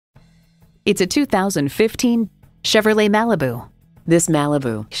It's a 2015 Chevrolet Malibu. This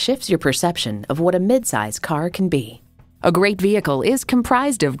Malibu shifts your perception of what a midsize car can be. A great vehicle is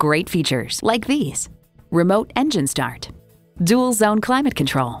comprised of great features like these: remote engine start, dual zone climate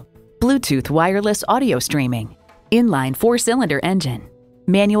control, Bluetooth wireless audio streaming, inline 4-cylinder engine,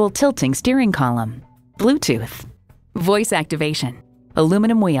 manual tilting steering column, Bluetooth, voice activation,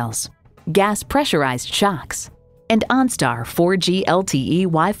 aluminum wheels, gas pressurized shocks, and OnStar 4G LTE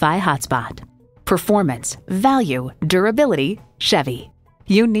Wi-Fi hotspot. Performance, value, durability, Chevy.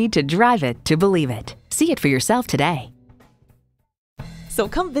 You need to drive it to believe it. See it for yourself today. So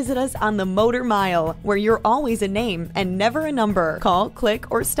come visit us on the Motor Mile, where you're always a name and never a number. Call, click,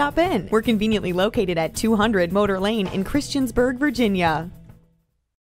 or stop in. We're conveniently located at 200 Motor Lane in Christiansburg, Virginia.